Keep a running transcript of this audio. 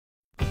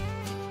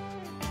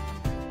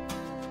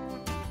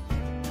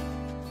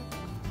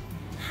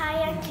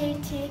Hi, I'm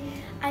Katie.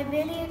 I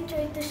really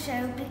enjoyed the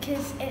show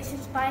because it's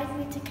inspired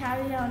me to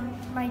carry on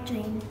my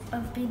dream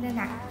of being an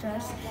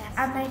actress,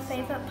 and my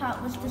favourite part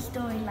was the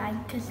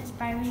storyline because it's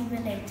very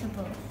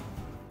relatable.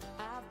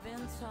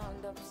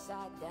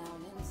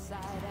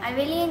 I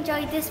really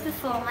enjoyed this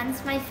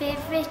performance. My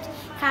favourite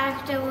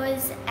character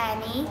was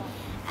Annie.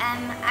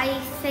 I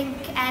think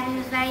Annie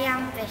was very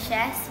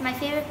ambitious. My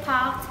favourite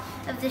part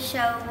of the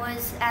show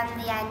was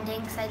the ending,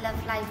 because I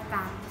love live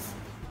bands.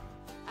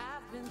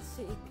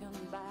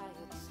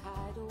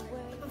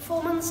 The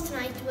performance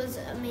tonight was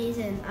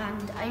amazing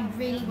and I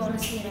really want to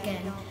see it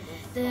again.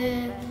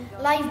 The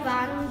live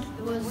band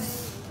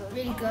was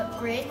really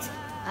great,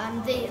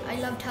 and I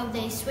loved how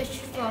they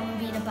switched from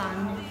being a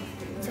band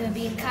to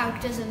being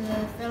characters in the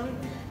film,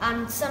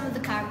 and some of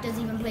the characters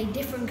even played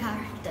different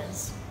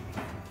characters.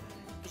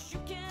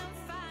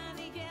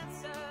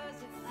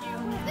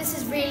 This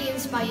has really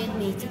inspired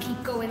me to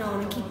keep going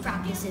on and keep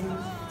practicing,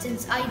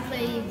 since I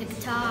play the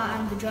guitar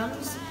and the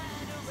drums,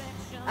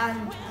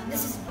 and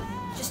this has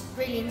just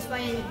really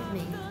inspired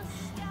me.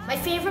 My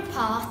favourite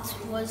part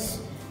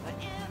was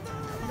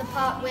the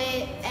part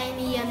where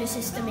Amy and her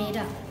sister made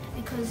up,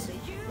 because,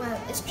 well,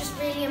 it's just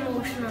really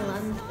emotional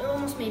and it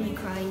almost made me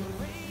cry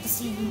to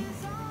see,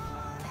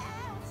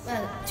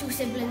 well, two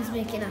siblings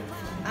making up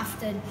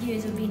after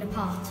years of being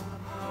apart.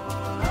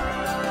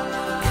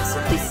 'Cause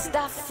at least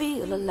I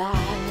feel alive.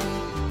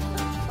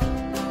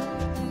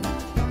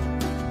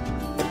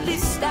 At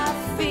least I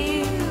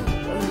feel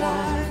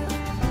alive.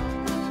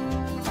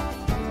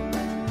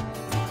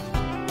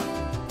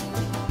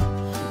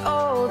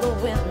 Oh, the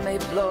wind may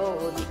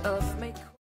blow, the earth